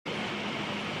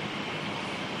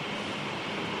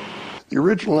The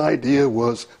original idea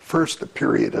was first a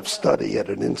period of study at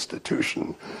an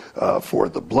institution for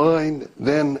the blind,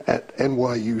 then at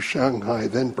NYU Shanghai,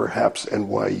 then perhaps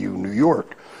NYU New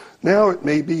York. Now it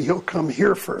may be he'll come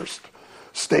here first,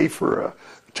 stay for a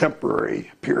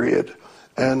temporary period,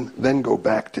 and then go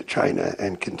back to China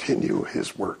and continue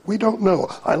his work. We don't know.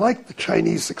 I like the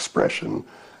Chinese expression,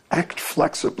 act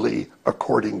flexibly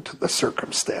according to the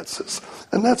circumstances.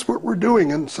 And that's what we're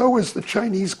doing, and so is the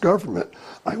Chinese government.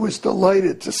 I was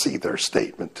delighted to see their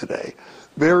statement today.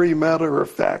 Very matter of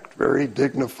fact, very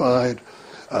dignified,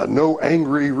 no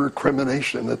angry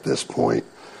recrimination at this point.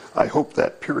 I hope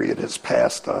that period has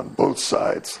passed on both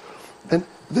sides. And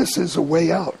this is a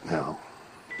way out now.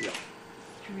 Yeah.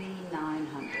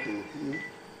 3,900. Mm-hmm.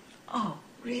 Oh,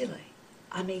 really?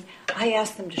 I mean, I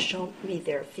asked them to show me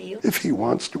their field. If he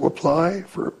wants to apply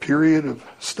for a period of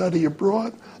study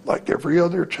abroad, like every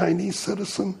other Chinese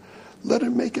citizen, let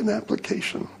him make an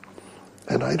application.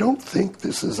 And I don't think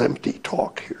this is empty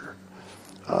talk here.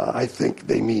 I think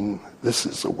they mean this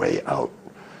is a way out.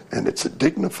 And it's a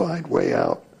dignified way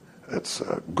out. It's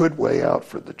a good way out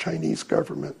for the Chinese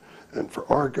government and for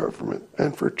our government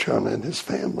and for Chen and his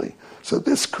family. So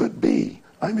this could be.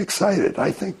 I'm excited.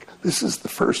 I think this is the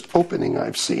first opening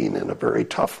I've seen in a very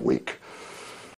tough week.